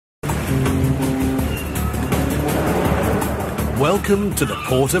Welcome to the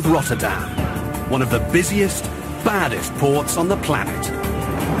port of Rotterdam, one of the busiest, baddest ports on the planet.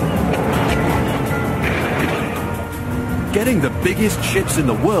 Getting the biggest ships in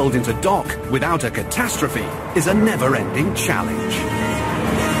the world into dock without a catastrophe is a never-ending challenge.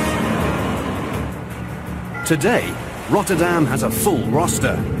 Today, Rotterdam has a full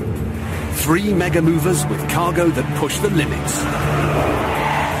roster. 3 mega movers with cargo that push the limits.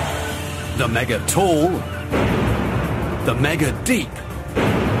 The Mega Tall, the Mega Deep,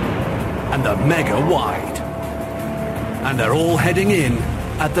 and the Mega Wide. And they're all heading in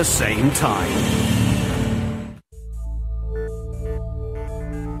at the same time.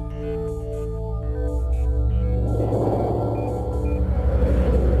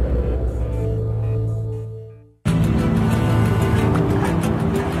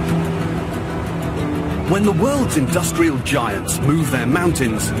 When the world's industrial giants move their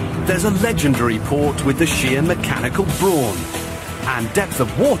mountains, there's a legendary port with the sheer mechanical brawn and depth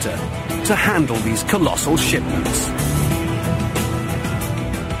of water to handle these colossal shipments.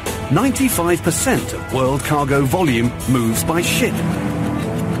 95% of world cargo volume moves by ship.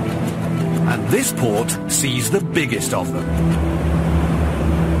 And this port sees the biggest of them.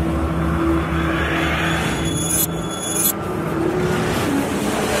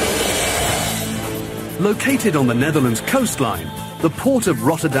 Located on the Netherlands coastline, the port of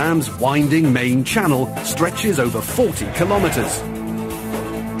Rotterdam's winding main channel stretches over 40 kilometers.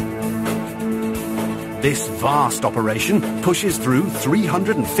 This vast operation pushes through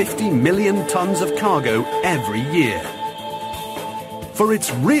 350 million tons of cargo every year. For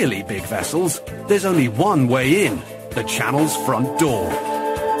its really big vessels, there's only one way in, the channel's front door.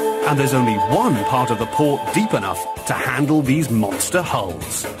 And there's only one part of the port deep enough to handle these monster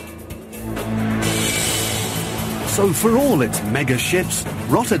hulls. So for all its mega ships,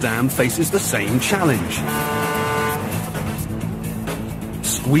 Rotterdam faces the same challenge.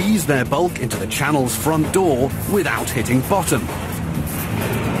 Squeeze their bulk into the channel's front door without hitting bottom.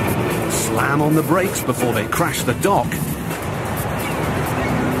 Slam on the brakes before they crash the dock.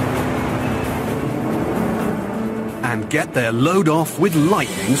 And get their load off with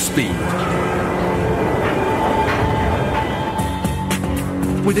lightning speed.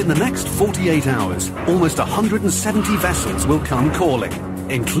 Within the next 48 hours, almost 170 vessels will come calling,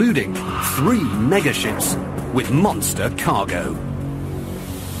 including 3 megaships with monster cargo.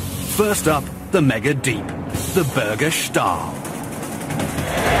 First up, the Mega Deep, the Berger Stahl.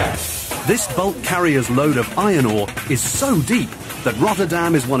 This bulk carrier's load of iron ore is so deep that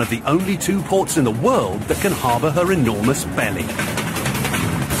Rotterdam is one of the only 2 ports in the world that can harbour her enormous belly.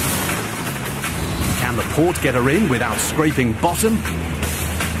 Can the port get her in without scraping bottom?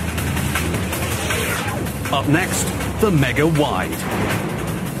 Up next, the Mega Wide.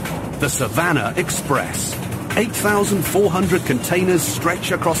 The Savannah Express. 8,400 containers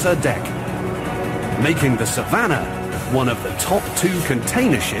stretch across her deck, making the Savannah one of the top 2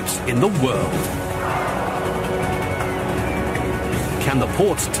 container ships in the world. Can the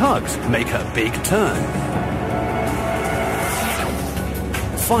port's tugs make her big turn?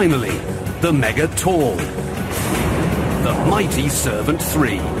 Finally, the Mega Tall. The mighty Servant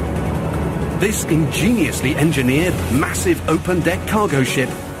 3. This ingeniously engineered, massive open-deck cargo ship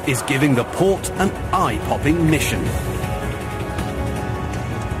is giving the port an eye-popping mission.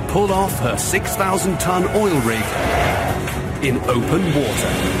 Pull off her 6,000-ton oil rig in open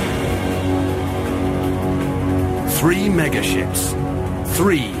water. 3 mega ships,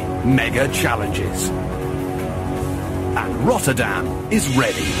 3 mega challenges. And Rotterdam is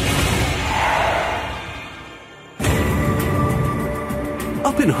ready.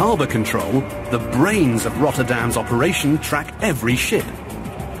 Up in harbour control, the brains of Rotterdam's operation track every ship.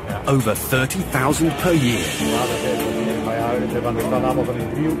 Over 30,000 per year.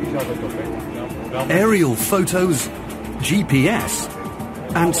 Aerial photos, GPS,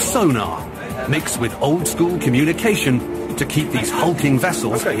 and sonar mix with old-school communication to keep these hulking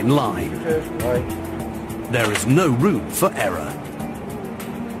vessels in line. There is no room for error.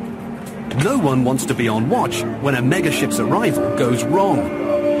 No one wants to be on watch when a megaship's arrival goes wrong.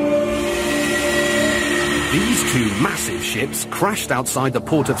 These 2 massive ships crashed outside the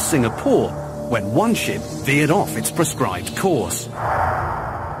port of Singapore when one ship veered off its prescribed course.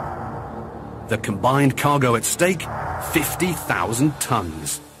 The combined cargo at stake, 50,000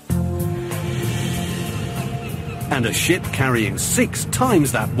 tons. And a ship carrying 6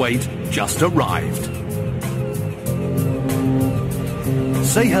 times that weight just arrived.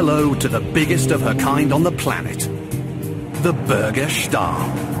 Say hello to the biggest of her kind on the planet, the Berger Stahl.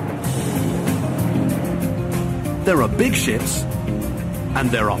 There are big ships, and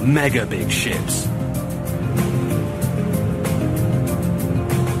there are mega big ships.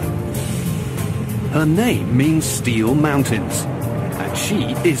 Her name means Steel Mountains, and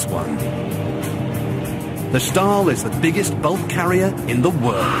she is one. The Stahl is the biggest bulk carrier in the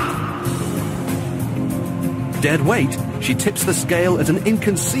world. Dead weight, she tips the scale at an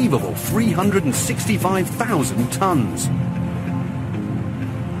inconceivable 365,000 tons.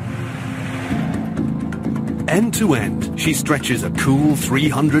 End to end, she stretches a cool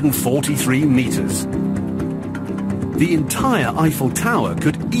 343 meters. The entire Eiffel Tower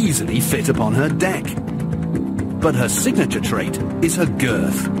could easily fit upon her deck. But her signature trait is her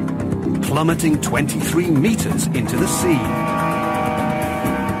girth, plummeting 23 meters into the sea.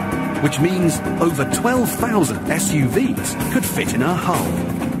 Which means over 12,000 SUVs could fit in her hull.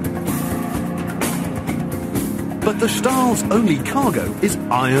 But the Stahl's only cargo is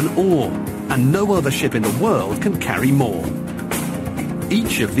iron ore, and no other ship in the world can carry more.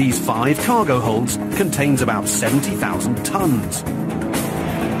 Each of these 5 cargo holds contains about 70,000 tons.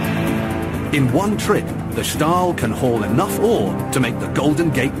 In one trip, the Stahl can haul enough ore to make the Golden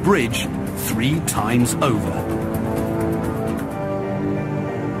Gate Bridge 3 times over.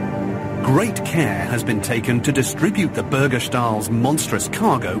 Great care has been taken to distribute the Burgerstahl's monstrous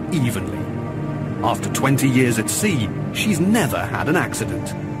cargo evenly. After 20 years at sea, she's never had an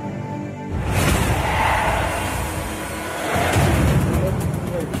accident.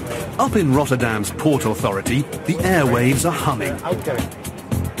 Up in Rotterdam's Port Authority, the airwaves are humming.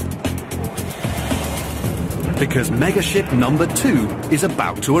 Because megaship number 2 is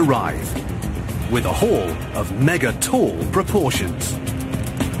about to arrive, with a haul of mega-tall proportions.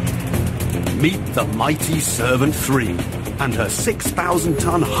 Meet the mighty Servant 3 and her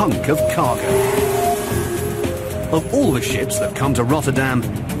 6,000-ton hunk of cargo. Of all the ships that come to Rotterdam,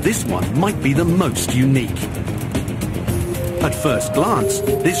 this one might be the most unique. At first glance,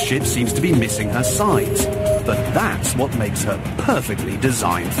 this ship seems to be missing her sides, but that's what makes her perfectly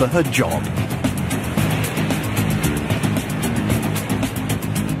designed for her job.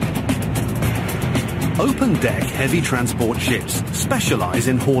 Open-deck heavy transport ships specialize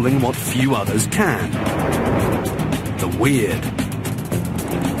in hauling what few others can. The weird.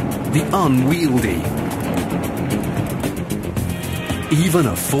 The unwieldy. Even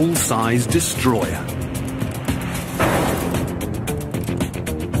a full-size destroyer.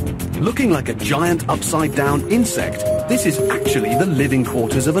 Looking like a giant upside-down insect, this is actually the living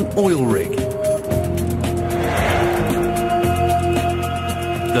quarters of an oil rig.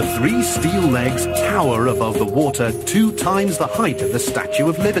 The 3 steel legs tower above the water 2 times the height of the Statue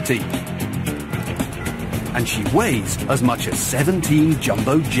of Liberty. And she weighs as much as 17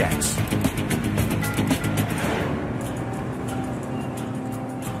 jumbo jets.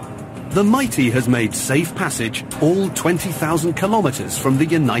 The Mighty has made safe passage all 20,000 kilometers from the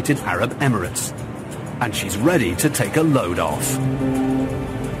United Arab Emirates. And she's ready to take a load off.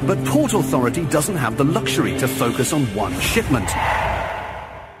 But Port Authority doesn't have the luxury to focus on one shipment.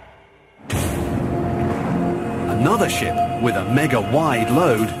 Another ship with a mega-wide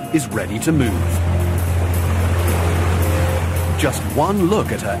load is ready to move. Just one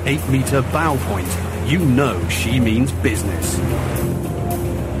look at her 8-meter bow point, you know she means business.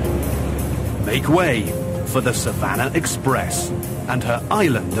 Make way for the Savannah Express and her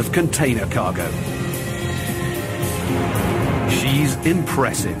island of container cargo. She's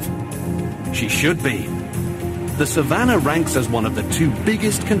impressive. She should be. The Savannah ranks as one of the 2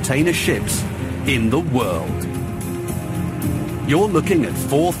 biggest container ships in the world. You're looking at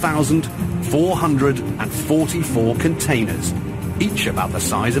 4,444 containers, each about the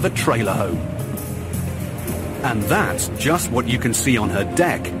size of a trailer home. And that's just what you can see on her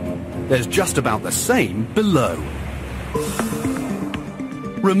deck. There's just about the same below.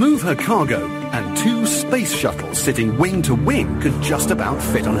 Remove her cargo, and 2 space shuttles sitting wing to wing could just about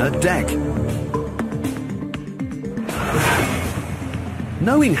fit on her deck.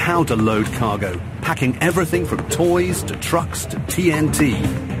 Knowing how to load cargo, packing everything from toys to trucks to TNT,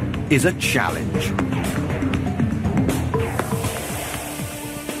 is a challenge.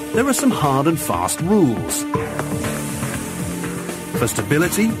 There are some hard and fast rules. For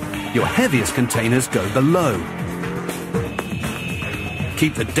stability, your heaviest containers go below.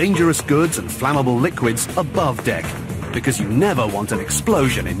 Keep the dangerous goods and flammable liquids above deck, because you never want an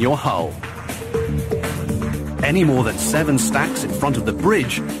explosion in your hull. Any more than 7 stacks in front of the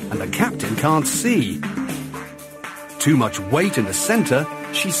bridge, and the captain can't see. Too much weight in the center,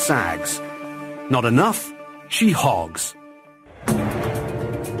 she sags. Not enough, she hogs.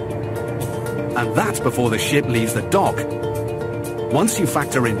 And that's before the ship leaves the dock. Once you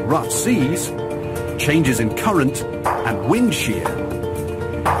factor in rough seas, changes in current, and wind shear,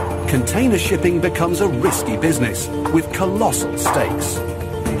 container shipping becomes a risky business with colossal stakes.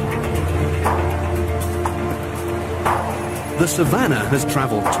 The Savannah has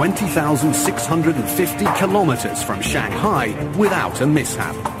travelled 20,650 kilometres from Shanghai without a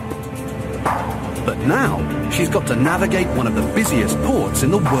mishap. But now, she's got to navigate one of the busiest ports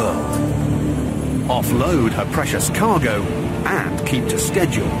in the world, offload her precious cargo, and keep to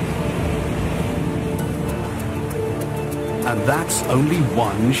schedule. And that's only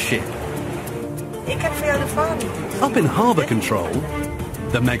one ship. Up in harbour control,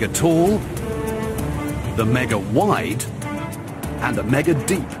 the Mega Tall, the Mega Wide, and the Mega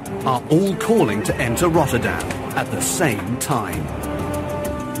Deep are all calling to enter Rotterdam at the same time.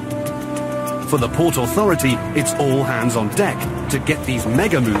 For the Port Authority, it's all hands on deck to get these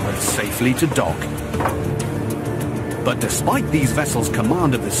mega movers safely to dock. But despite these vessels'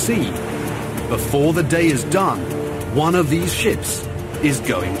 command of the sea, before the day is done, one of these ships is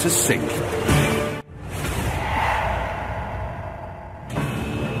going to sink.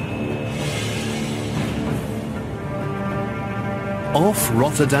 Off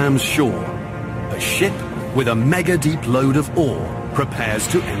Rotterdam's shore, a ship with a mega deep load of ore prepares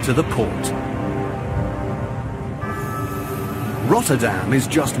to enter the port. Rotterdam is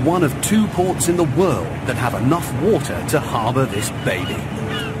just one of 2 ports in the world that have enough water to harbour this baby.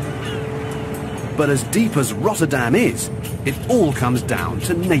 But as deep as Rotterdam is, it all comes down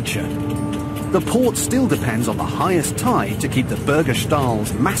to nature. The port still depends on the highest tide to keep the Berger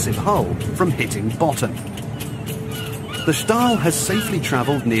Stahl's massive hull from hitting bottom. The Stahl has safely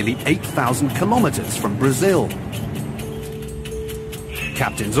travelled nearly 8,000 kilometres from Brazil.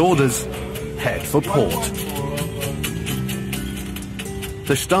 Captain's orders, head for port.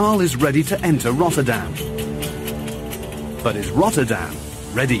 The Stahl is ready to enter Rotterdam. But is Rotterdam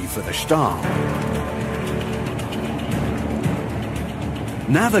ready for the Stahl?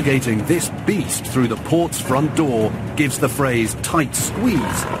 Navigating this beast through the port's front door gives the phrase tight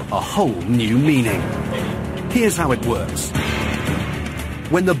squeeze a whole new meaning. Here's how it works.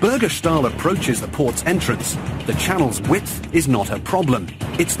 When the Berger Stahl approaches the port's entrance, the channel's width is not a problem,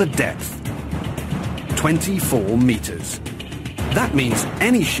 it's the depth. 24 meters. That means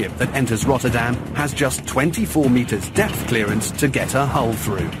any ship that enters Rotterdam has just 24 meters depth clearance to get her hull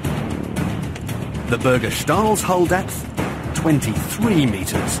through. The Berger Stahl's hull depth, 23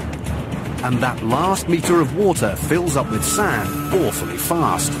 meters. And that last meter of water fills up with sand awfully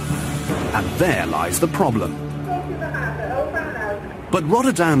fast. And there lies the problem. But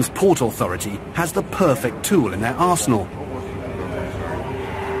Rotterdam's Port Authority has the perfect tool in their arsenal.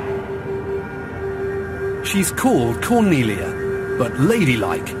 She's called Cornelia, but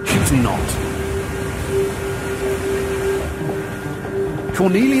ladylike she's not.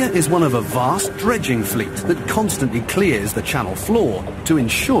 Cornelia is one of a vast dredging fleet that constantly clears the channel floor to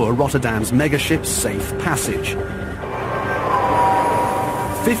ensure Rotterdam's megaship's safe passage.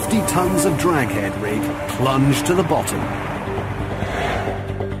 50 tons of draghead rig plunge to the bottom.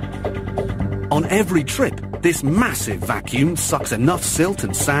 On every trip, this massive vacuum sucks enough silt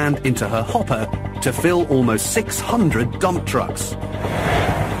and sand into her hopper to fill almost 600 dump trucks.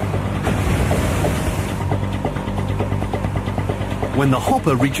 When the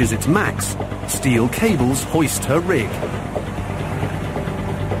hopper reaches its max, steel cables hoist her rig.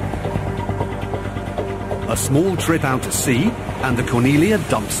 A small trip out to sea, and the Cornelia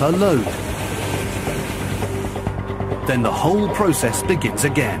dumps her load. Then the whole process begins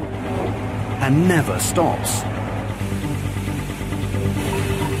again, and never stops.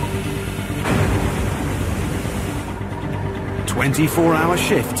 "24-hour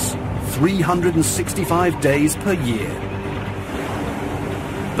shifts, 365 days per year.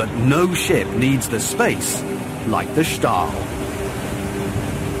 But no ship needs the space like the Stahl.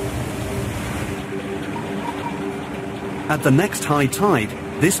 At the next high tide,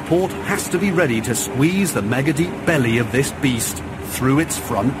 this port has to be ready to squeeze the mega-deep belly of this beast through its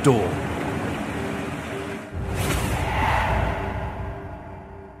front door.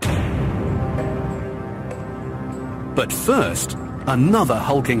 But first, another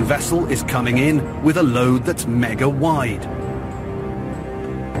hulking vessel is coming in with a load that's mega wide.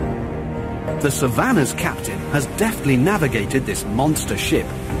 The Savannah's captain has deftly navigated this monster ship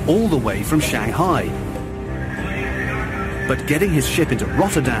all the way from Shanghai. But getting his ship into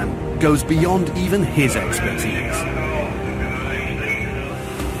Rotterdam goes beyond even his expertise.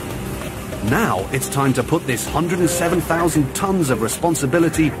 Now it's time to put this 107,000 tons of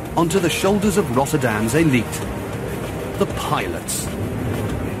responsibility onto the shoulders of Rotterdam's elite, the pilots.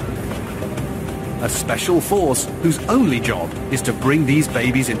 A special force whose only job is to bring these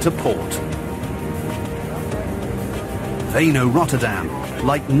babies into port. They know Rotterdam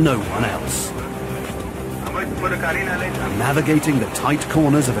like no one else. Navigating the tight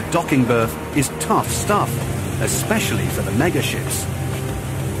corners of a docking berth is tough stuff, especially for the megaships.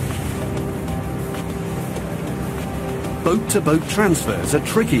 Boat-to-boat transfers are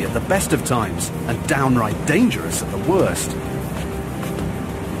tricky at the best of times and downright dangerous at the worst.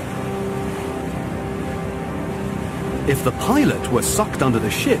 If the pilot were sucked under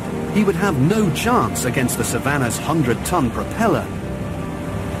the ship, he would have no chance against the Savannah's 100-ton propeller.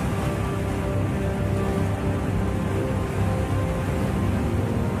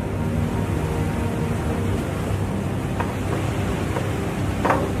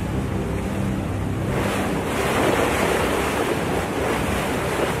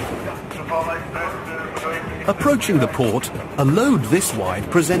 Approaching the port, a load this wide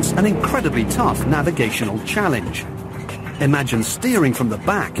presents an incredibly tough navigational challenge. Imagine steering from the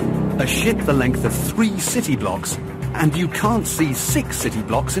back, a ship the length of 3 city blocks, and you can't see 6 city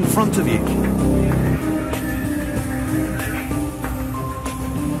blocks in front of you.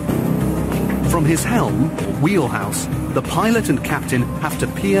 From his helm, or wheelhouse, the pilot and captain have to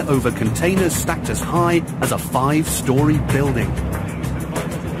peer over containers stacked as high as a 5-story building.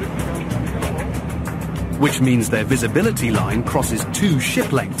 Which means their visibility line crosses 2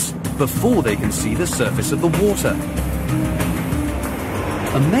 ship lengths before they can see the surface of the water.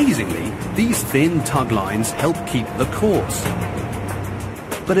 Amazingly, these thin tug lines help keep the course.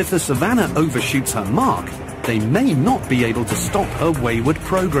 But if the Savannah overshoots her mark, they may not be able to stop her wayward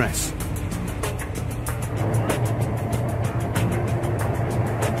progress.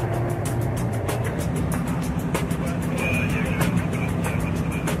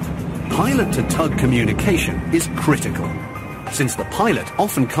 Pilot-to-tug communication is critical, since the pilot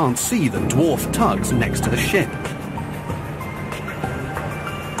often can't see the dwarf tugs next to the ship.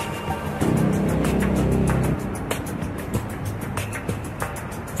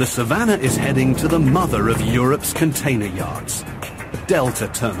 The Savannah is heading to the mother of Europe's container yards, Delta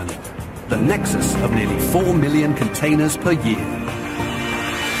Terminal, the nexus of nearly 4 million containers per year.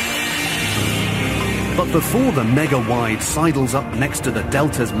 But before the mega-wide sidles up next to the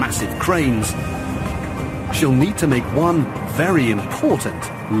Delta's massive cranes, she'll need to make one very important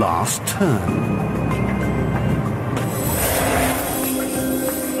last turn.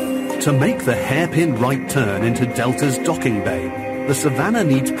 To make the hairpin right turn into Delta's docking bay, the Savannah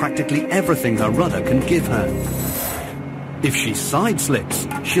needs practically everything her rudder can give her. If she side-slips,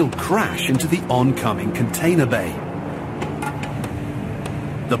 she'll crash into the oncoming container bay.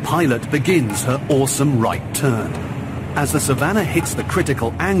 The pilot begins her awesome right turn. As the Savannah hits the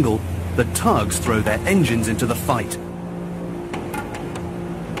critical angle, the tugs throw their engines into the fight.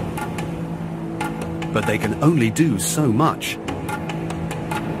 But they can only do so much.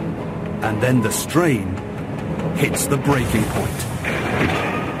 And then the strain hits the breaking point.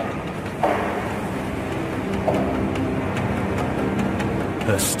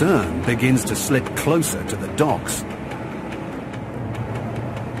 Her stern begins to slip closer to the docks.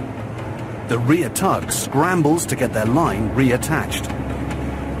 The rear tug scrambles to get their line reattached.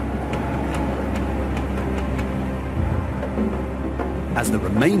 As the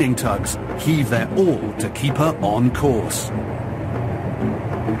remaining tugs heave their all to keep her on course.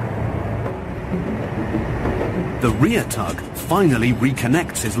 The rear tug finally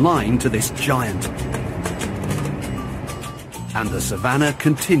reconnects his line to this giant. And the Savannah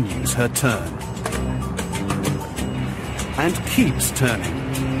continues her turn. And keeps turning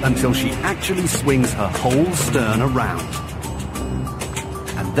until she actually swings her whole stern around.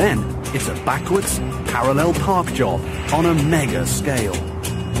 And then it's a backwards, parallel park job on a mega scale.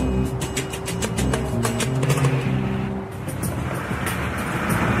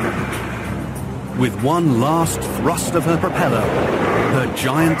 With one last thrust of her propeller, her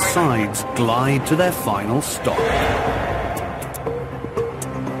giant sides glide to their final stop.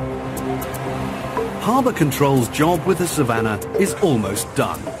 Harbour Control's job with the Savannah is almost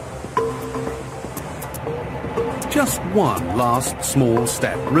done. Just one last small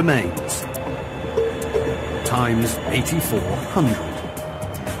step remains. Times 8,400.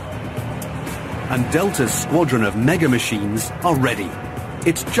 And Delta's squadron of mega machines are ready.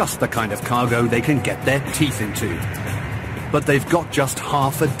 It's just the kind of cargo they can get their teeth into. But they've got just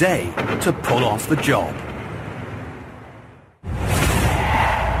half a day to pull off the job.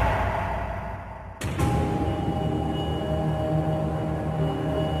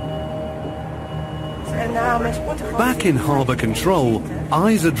 Back in Harbour Control,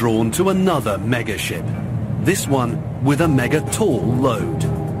 eyes are drawn to another mega ship. This one with a mega tall load.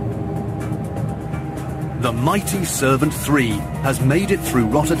 The mighty Servant 3 has made it through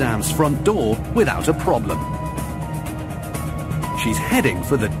Rotterdam's front door without a problem. She's heading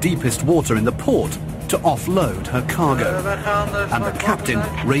for the deepest water in the port to offload her cargo. And the captain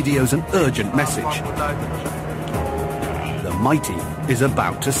radios an urgent message. Mighty is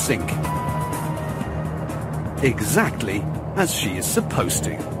about to sink. Exactly as she is supposed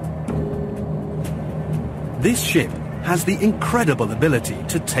to. This ship has the incredible ability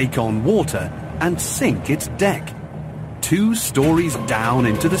to take on water and sink its deck 2 stories down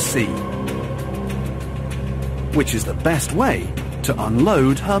into the sea, which is the best way to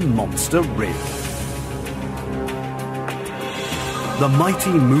unload her monster rig. The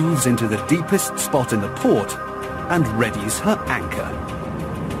Mighty moves into the deepest spot in the port and readies her anchor.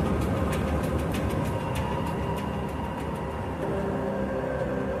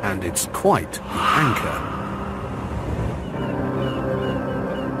 And it's quite the anchor.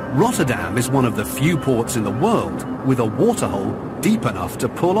 Rotterdam is one of the few ports in the world with a waterhole deep enough to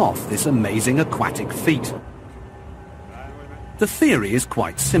pull off this amazing aquatic feat. The theory is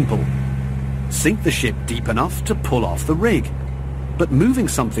quite simple. Sink the ship deep enough to pull off the rig. But moving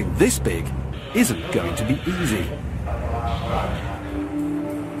something this big isn't going to be easy.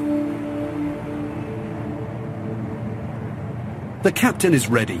 The captain is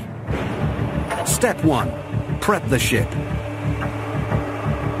ready. Step 1. Prep the ship.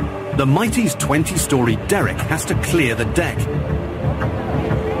 The Mighty's 20-story derrick has to clear the deck.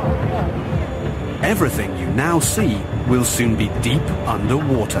 Everything you now see will soon be deep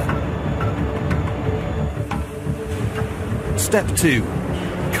underwater. Step 2.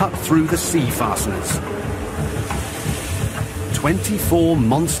 Cut through the sea fasteners. 24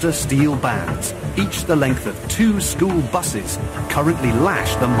 monster steel bands, each the length of 2 school buses, currently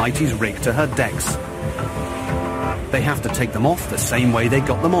lash the Mighty's rig to her decks. They have to take them off the same way they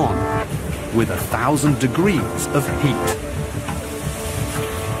got them on, with 1,000 degrees of heat.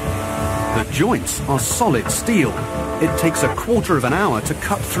 The joints are solid steel. It takes 1/4 of an hour to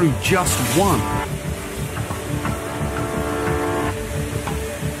cut through just one.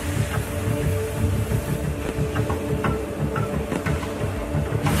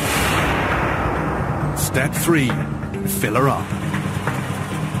 Step 3. Fill her up.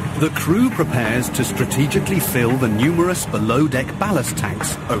 The crew prepares to strategically fill the numerous below-deck ballast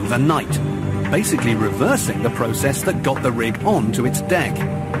tanks overnight, basically reversing the process that got the rig onto its deck.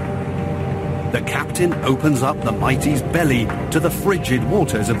 The captain opens up the Mighty's belly to the frigid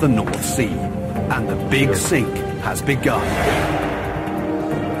waters of the North Sea, and the big sink has begun.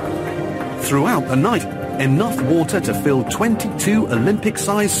 Throughout the night, enough water to fill 22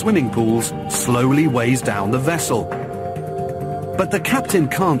 Olympic-sized swimming pools slowly weighs down the vessel. But the captain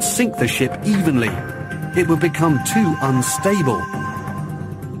can't sink the ship evenly. It would become too unstable.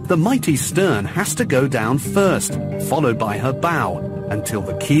 The Mighty's stern has to go down first, followed by her bow, until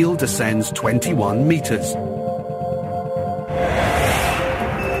the keel descends 21 meters.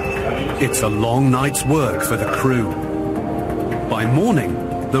 It's a long night's work for the crew. By morning,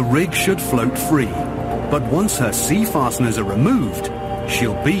 the rig should float free, but once her sea fasteners are removed,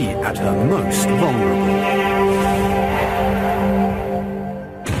 she'll be at her most vulnerable.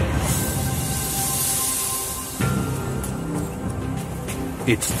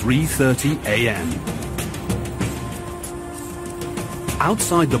 It's 3:30 a.m.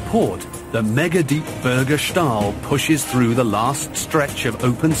 Outside the port, the mega-deep Berger Stahl pushes through the last stretch of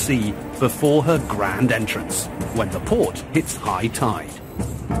open sea before her grand entrance, when the port hits high tide.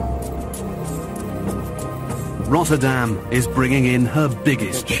 Rotterdam is bringing in her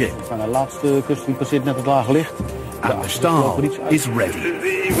biggest ship. De laatste kust die passeert net het lage licht. And the Stahl is ready.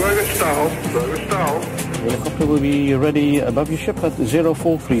 The helicopter will be ready above your ship at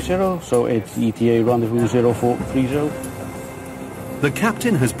 0430, so it's ETA rendezvous 0430. The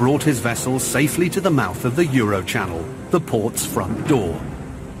captain has brought his vessel safely to the mouth of the Eurochannel, the port's front door.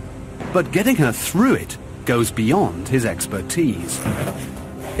 But getting her through it goes beyond his expertise.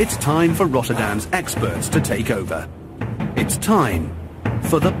 It's time for Rotterdam's experts to take over. It's time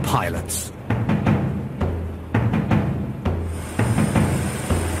for the pilots.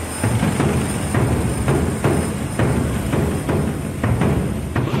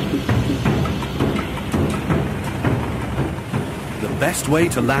 The best way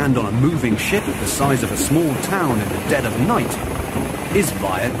to land on a moving ship the size of a small town in the dead of night is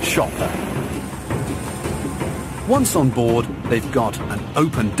via chopper. Once on board, they've got an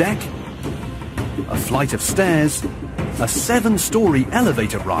open deck, a flight of stairs, a 7-story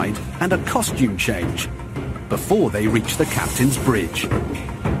elevator ride, and a costume change before they reach the captain's bridge.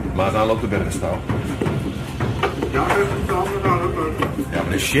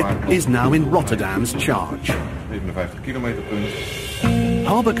 The ship is now in Rotterdam's charge.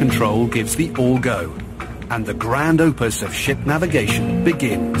 Harbour control gives the all-go, and the grand opus of ship navigation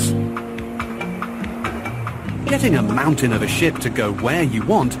begins. Getting a mountain of a ship to go where you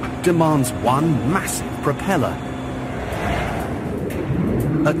want demands one massive propeller.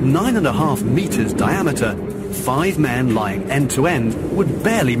 At 9.5 meters diameter, 5 men lying end to end would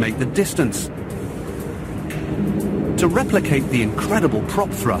barely make the distance. To replicate the incredible prop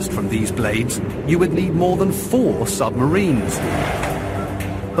thrust from these blades, you would need more than 4 submarines.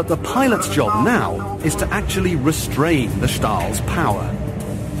 But the pilot's job now is to actually restrain the Stahl's power.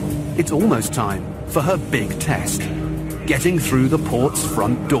 It's almost time for her big test, getting through the port's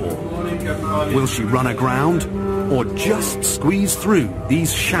front door. Will she run aground or just squeeze through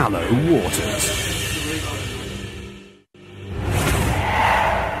these shallow waters?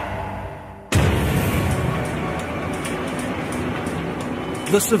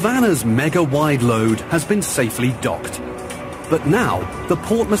 The Savannah's mega-wide load has been safely docked. But now, the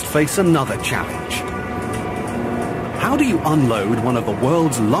port must face another challenge. How do you unload one of the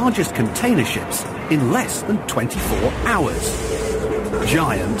world's largest container ships in less than 24 hours?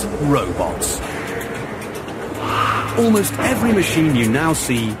 Giant robots. Almost every machine you now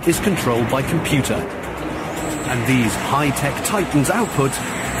see is controlled by computer. And these high-tech titans' output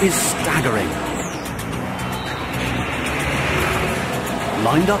is staggering.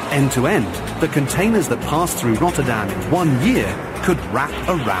 Lined up end to end, the containers that pass through Rotterdam in 1 year could wrap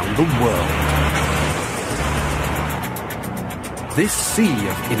around the world. This sea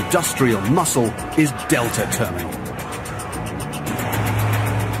of industrial muscle is Delta Terminal.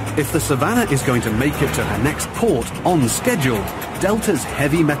 If the Savannah is going to make it to her next port on schedule, Delta's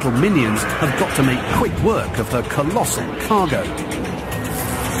heavy metal minions have got to make quick work of her colossal cargo.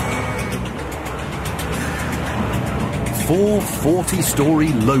 4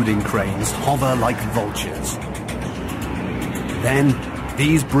 40-story loading cranes hover like vultures. Then,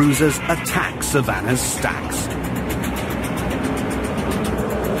 these bruisers attack Savannah's stacks.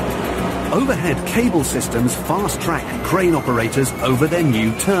 Overhead cable systems fast-track crane operators over their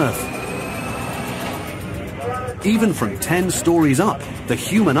new turf. Even from 10 stories up, the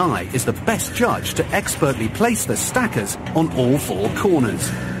human eye is the best judge to expertly place the stackers on all 4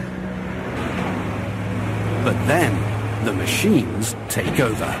 corners. But then, the machines take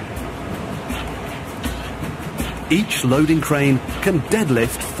over. Each loading crane can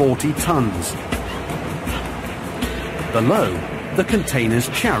deadlift 40 tons. Below, the container's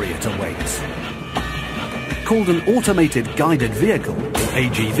chariot awaits. Called an automated guided vehicle, or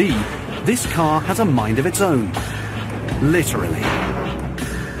AGV, this car has a mind of its own. Literally.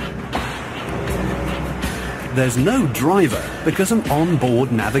 There's no driver because an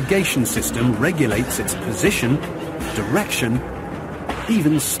onboard navigation system regulates its position, direction,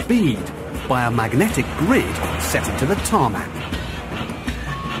 even speed by a magnetic grid set into the tarmac.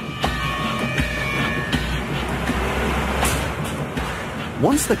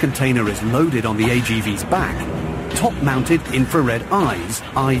 Once the container is loaded on the AGV's back, top-mounted infrared eyes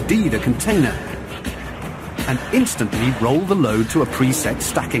ID the container and instantly roll the load to a preset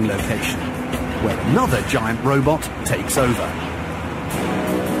stacking location, where another giant robot takes over.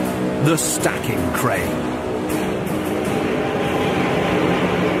 The stacking crane.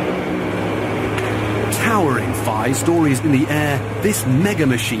 Towering 5 stories in the air, this mega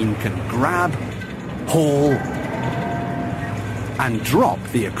machine can grab, haul, and drop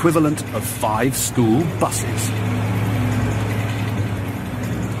the equivalent of 5 school buses.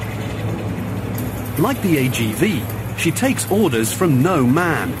 Like the AGV, she takes orders from no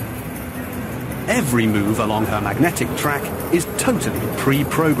man. Every move along her magnetic track is totally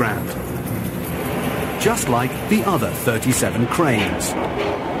pre-programmed. Just like the other 37 cranes.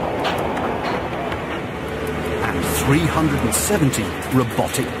 And 370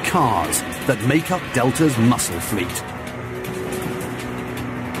 robotic cars that make up Delta's muscle fleet.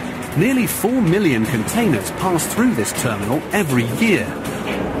 Nearly 4 million containers pass through this terminal every year.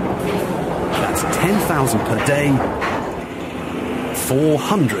 That's 10,000 per day,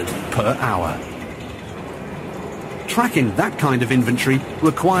 400 per hour. Tracking that kind of inventory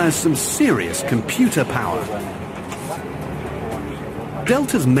requires some serious computer power.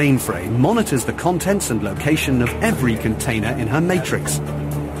 Delta's mainframe monitors the contents and location of every container in her matrix.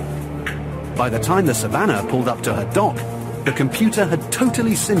 By the time the Savannah pulled up to her dock, the computer had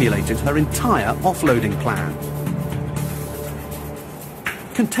totally simulated her entire offloading plan.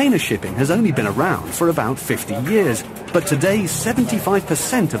 Container shipping has only been around for about 50 years, but today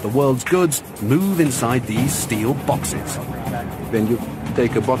 75% of the world's goods move inside these steel boxes. When you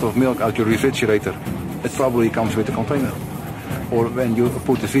take a bottle of milk out your refrigerator, it probably comes with a container. Or when you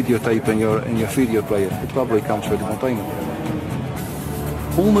put a videotape in your video player, it probably comes with a container.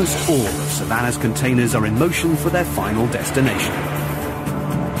 Almost all of Savannah's containers are in motion for their final destination.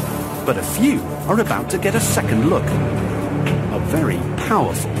 But a few are about to get a second look. A very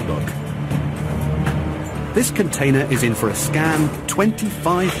powerful look. this container is in for a scan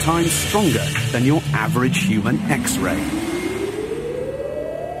 25 times stronger than your average human X-ray.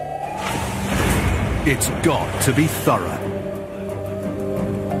 It's got to be thorough.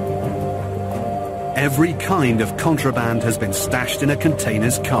 Every kind of contraband has been stashed in a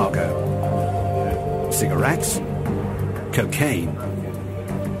container's cargo. Cigarettes, cocaine,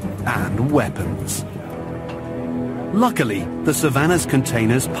 and weapons. Luckily, the Savannah's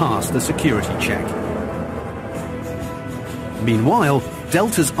containers passed the security check. Meanwhile,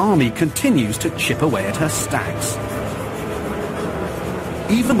 Delta's army continues to chip away at her stacks.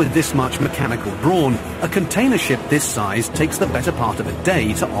 Even with this much mechanical brawn, a container ship this size takes the better part of a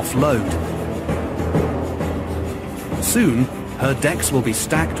day to offload. Soon, her decks will be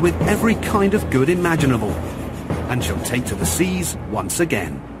stacked with every kind of good imaginable, and she'll take to the seas once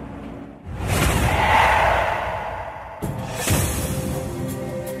again.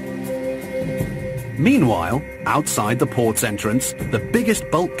 Meanwhile, outside the port's entrance, the biggest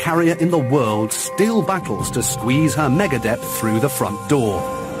bulk carrier in the world still battles to squeeze her megadepth through the front door.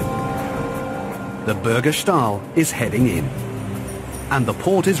 The Berger Stahl is heading in, and the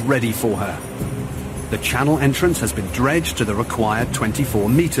port is ready for her. The channel entrance has been dredged to the required 24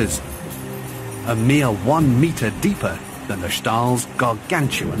 meters, a mere 1 meter deeper than the Stahl's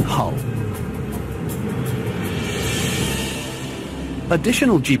gargantuan hull.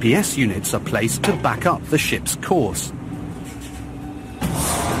 Additional GPS units are placed to back up the ship's course.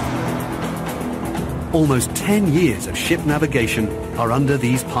 Almost 10 years of ship navigation are under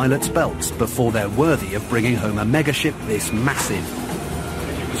these pilots' belts before they're worthy of bringing home a megaship this massive.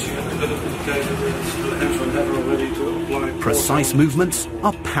 Precise movements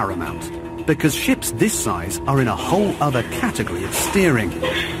are paramount, because ships this size are in a whole other category of steering.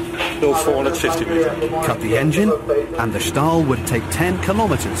 450 meters. Cut the engine, and the Stahl would take 10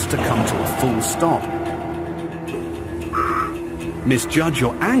 kilometers to come to a full stop. Misjudge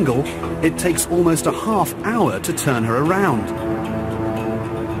your angle, it takes almost a half hour to turn her around.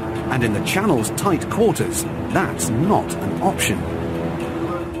 And in the channel's tight quarters, that's not an option.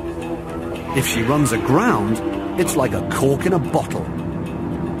 If she runs aground, it's like a cork in a bottle.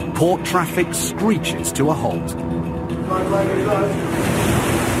 Port traffic screeches to a halt.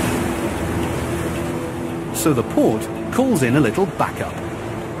 So the port calls in a little backup.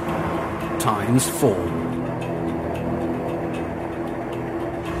 Times 4.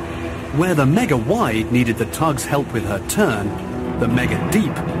 Where the Mega Wide needed the tug's help with her turn, the Mega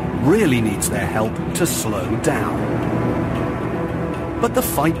Deep really needs their help to slow down. But the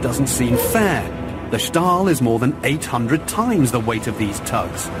fight doesn't seem fair. The Stahl is more than 800 times the weight of these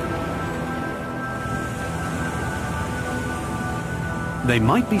tugs. They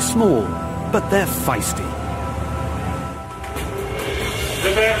might be small, but they're feisty.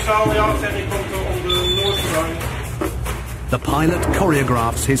 The pilot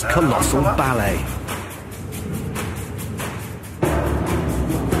choreographs his colossal ballet.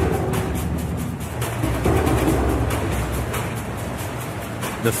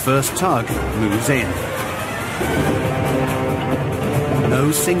 The first tug moves in.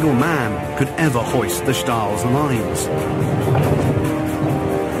 No single man could ever hoist the Stahl's lines.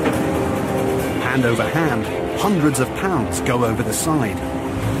 Hand over hand, hundreds of pounds go over the side.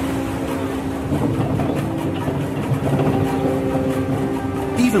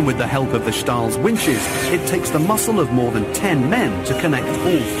 Even with the help of the Stahl's winches, it takes the muscle of more than 10 men to connect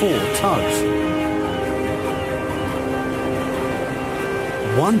all 4 tugs.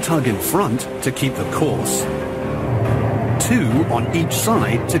 One tug in front to keep the course. 2 on each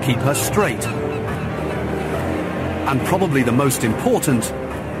side to keep her straight. And probably the most important,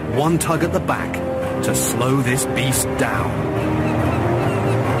 1 tug at the back to slow this beast down.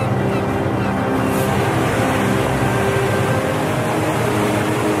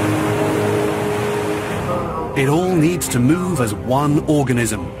 It all needs to move as one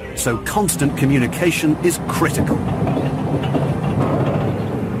organism, so constant communication is critical.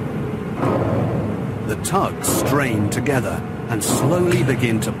 The tugs strain together and slowly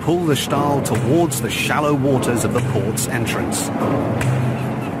begin to pull the Stahl towards the shallow waters of the port's entrance.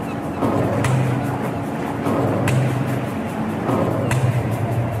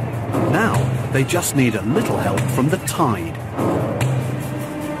 Now, they just need a little help from the tide.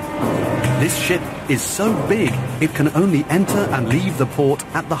 This ship is so big, it can only enter and leave the port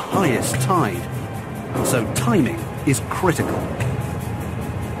at the highest tide. So timing is critical.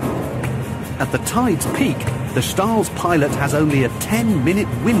 At the tide's peak, the Stahl's pilot has only a 10-minute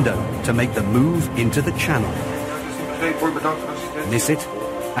window to make the move into the channel. Miss it,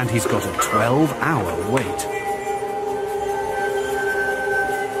 and he's got a 12-hour wait.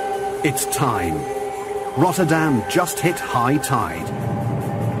 It's time. Rotterdam just hit high tide.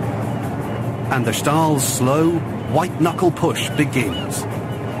 And the Staal's slow, white-knuckle push begins.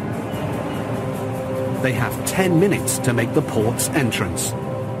 They have 10 minutes to make the port's entrance.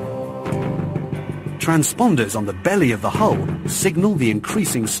 Transponders on the belly of the hull signal the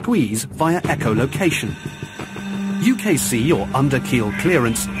increasing squeeze via echolocation. UKC or underkeel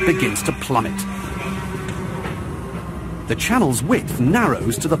clearance begins to plummet. The channel's width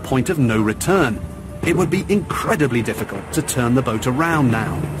narrows to the point of no return. It would be incredibly difficult to turn the boat around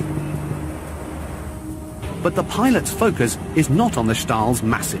now. But the pilot's focus is not on the Staal's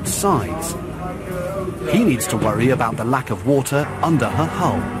massive size. He needs to worry about the lack of water under her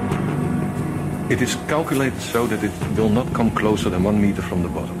hull. It is calculated so that it will not come closer than 1 meter from the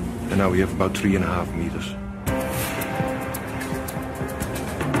bottom. And now we have about 3.5 meters.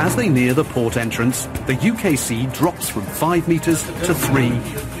 As they near the port entrance, the UKC drops from 5 meters to 3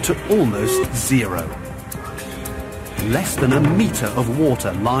 to almost 0. Less than a meter of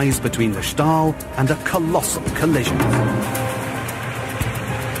water lies between the Staal and a colossal collision.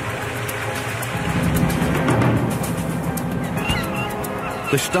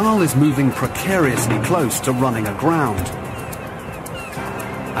 The Staal is moving precariously close to running aground.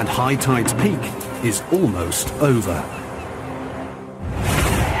 And high tide's peak is almost over.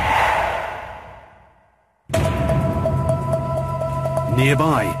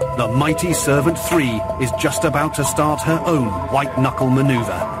 Nearby, the mighty Servant 3 is just about to start her own white-knuckle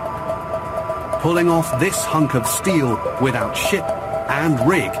maneuver. Pulling off this hunk of steel without ship and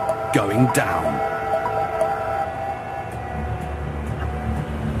rig going down.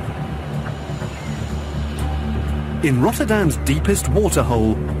 In Rotterdam's deepest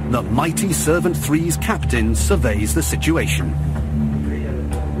waterhole, the mighty Servant 3's captain surveys the situation.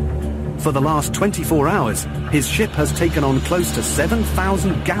 For the last 24 hours, his ship has taken on close to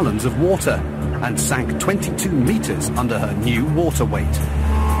 7,000 gallons of water and sank 22 meters under her new water weight.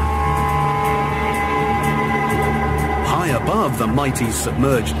 High above the mighty's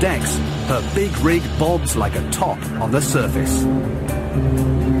submerged decks, her big rig bobs like a top on the surface.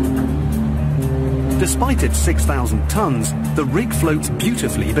 Despite its 6,000 tons, the rig floats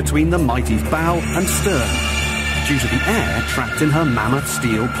beautifully between the mighty's bow and stern, due to the air trapped in her mammoth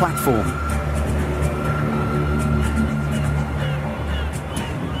steel platform.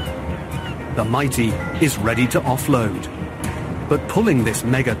 The mighty is ready to offload, but pulling this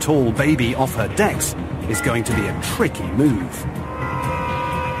mega-tall baby off her decks is going to be a tricky move.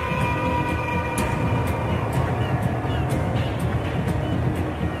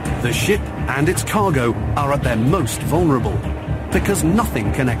 The ship and its cargo are at their most vulnerable, because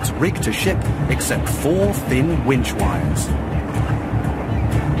nothing connects rig to ship except 4 thin winch wires.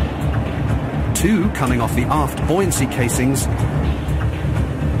 2 coming off the aft buoyancy casings,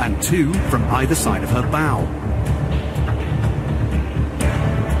 and 2 from either side of her bow.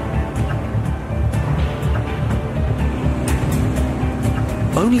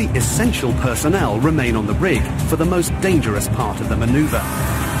 Only essential personnel remain on the rig for the most dangerous part of the maneuver.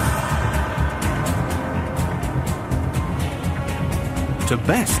 To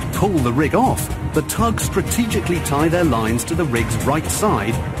best pull the rig off, the tugs strategically tie their lines to the rig's right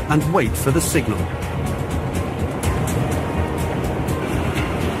side and wait for the signal.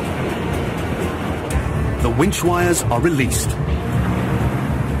 The winch wires are released.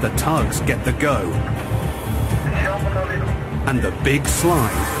 The tugs get the go. And the big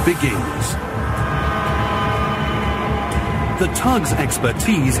slide begins. The tug's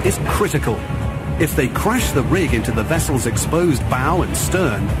expertise is critical. If they crash the rig into the vessel's exposed bow and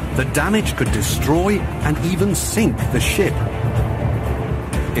stern, the damage could destroy and even sink the ship.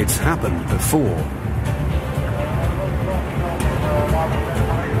 It's happened before.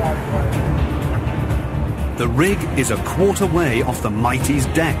 The rig is a quarter way off the mighty's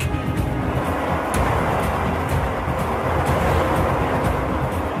deck.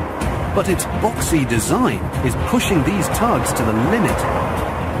 But its boxy design is pushing these tugs to the limit.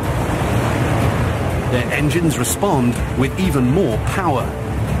 Their engines respond with even more power.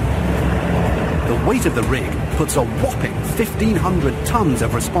 The weight of the rig puts a whopping 1,500 tons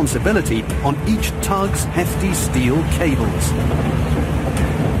of responsibility on each tug's hefty steel cables.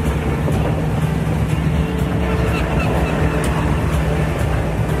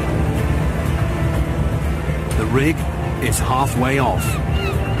 The rig is halfway off.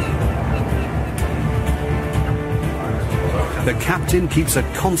 The captain keeps a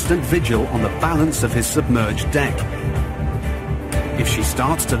constant vigil on the balance of his submerged deck. If she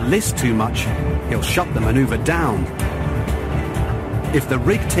starts to list too much, he'll shut the maneuver down. If the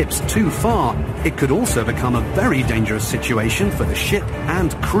rig tips too far, it could also become a very dangerous situation for the ship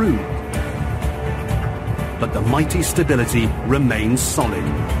and crew. but the mighty stability remains solid.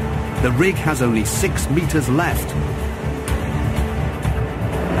 The rig has only 6 meters left.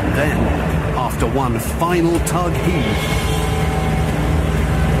 And then, after one final tug heave,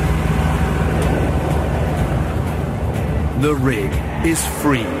 the rig is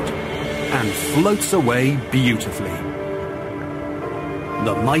freed and floats away beautifully.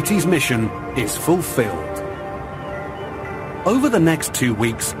 The Mighty's mission is fulfilled. Over the next 2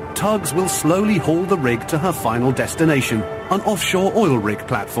 weeks, tugs will slowly haul the rig to her final destination, an offshore oil rig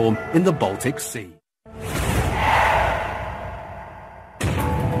platform in the Baltic Sea.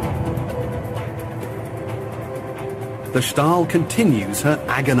 The Stahl continues her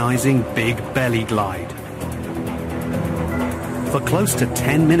agonizing big belly glide. For close to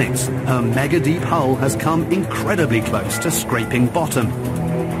 10 minutes, her mega-deep hull has come incredibly close to scraping bottom,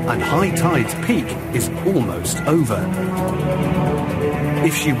 and high tide's peak is almost over.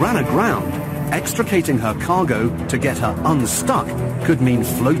 If she ran aground, extricating her cargo to get her unstuck could mean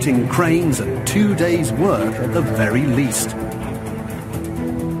floating cranes and 2 days' work at the very least.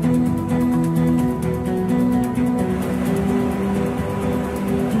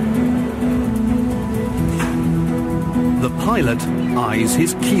 The pilot eyes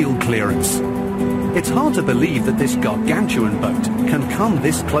his keel clearance. It's hard to believe that this gargantuan boat can come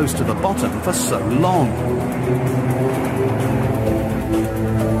this close to the bottom for so long.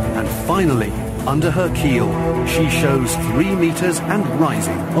 And finally, under her keel, she shows 3 meters and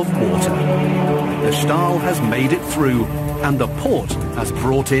rising of water. The Stahl has made it through, and the port has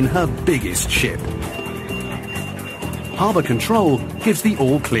brought in her biggest ship. Harbour Control gives the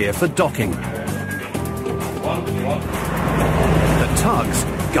all clear for docking. The tugs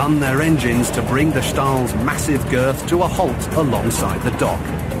gun their engines to bring the Stahl's massive girth to a halt alongside the dock.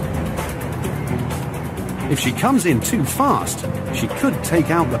 If she comes in too fast, she could take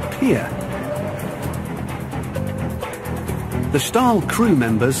out the pier. The Stahl crew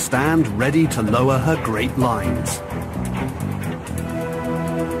members stand ready to lower her great lines.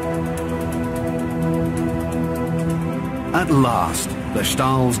 At last, the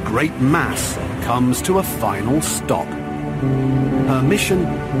Stahl's great mass comes to a final stop. Her mission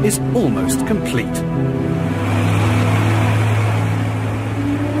is almost complete.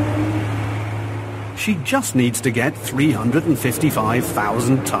 She just needs to get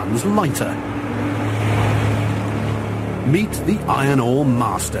 355,000 tons lighter. Meet the iron ore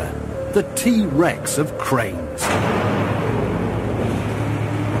master, the T-Rex of cranes.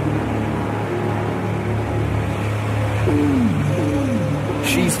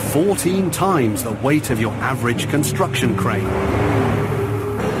 She's 14 times the weight of your average construction crane.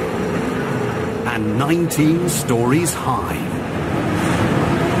 And 19 stories high.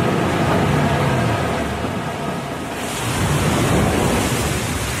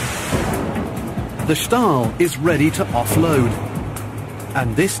 The Stahl is ready to offload.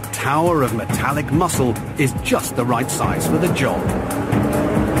 And this tower of metallic muscle is just the right size for the job.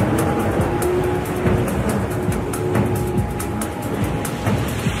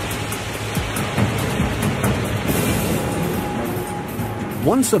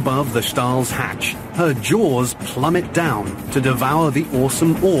 Once above the Stahl's hatch, her jaws plummet down to devour the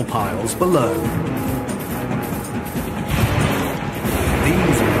awesome ore piles below.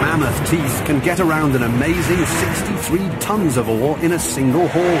 These mammoth teeth can get around an amazing 63 tons of ore in a single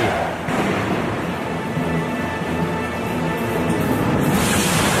haul.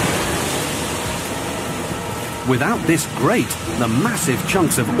 Without this grate, the massive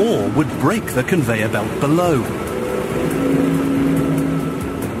chunks of ore would break the conveyor belt below.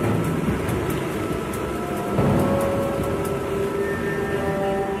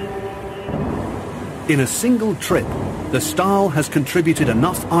 In a single trip, the Stahl has contributed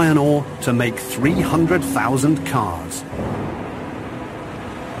enough iron ore to make 300,000 cars.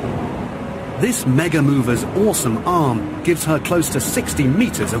 This mega mover's awesome arm gives her close to 60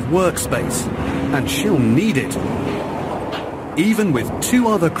 meters of workspace, and she'll need it, even with 2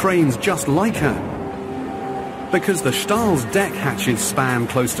 other cranes just like her. Because the Stahl's deck hatches span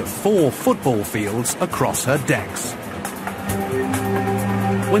close to 4 football fields across her decks.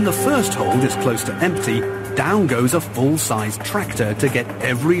 When the first hold is close to empty, down goes a full-size tractor to get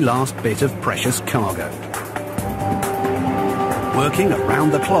every last bit of precious cargo. Working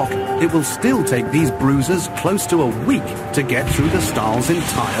around the clock, it will still take these bruisers close to a week to get through the Stahl's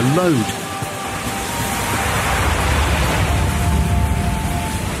entire load.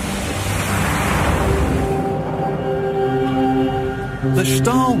 The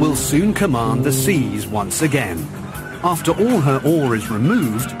Stahl will soon command the seas once again. After all her ore is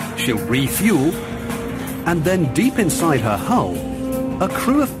removed, she'll refuel, and then deep inside her hull, a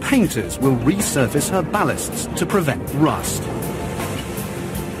crew of painters will resurface her ballasts to prevent rust.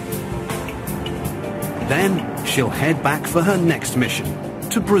 Then she'll head back for her next mission,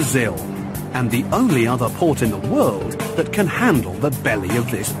 to Brazil, and the only other port in the world that can handle the belly of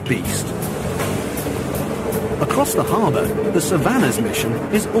this beast. Across the harbour, the Savannah's mission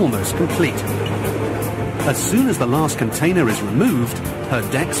is almost complete. As soon as the last container is removed, her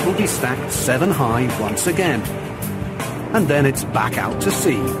decks will be stacked 7 high once again. And then it's back out to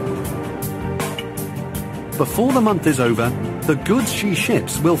sea. Before the month is over, the goods she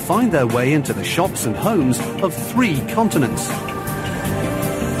ships will find their way into the shops and homes of 3 continents.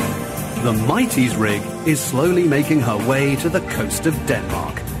 The Mighty's rig is slowly making her way to the coast of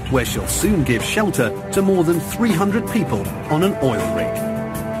Denmark, where she'll soon give shelter to more than 300 people on an oil rig.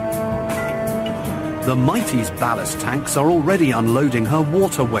 The Mighty's ballast tanks are already unloading her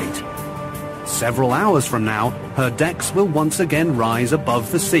water weight. Several hours from now, her decks will once again rise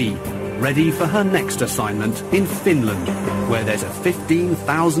above the sea, ready for her next assignment in Finland, where there's a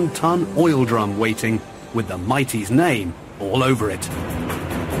 15,000-ton oil drum waiting with the Mighty's name all over it.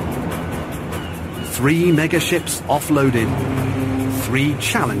 3 megaships offloaded, 3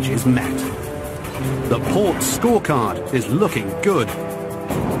 challenges met. The port scorecard is looking good.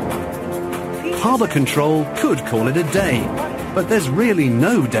 Harbour Control could call it a day, but there's really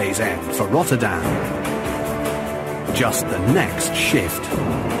no day's end for Rotterdam. Just the next shift.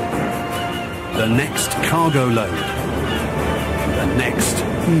 The next cargo load. The next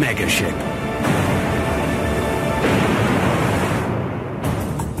megaship.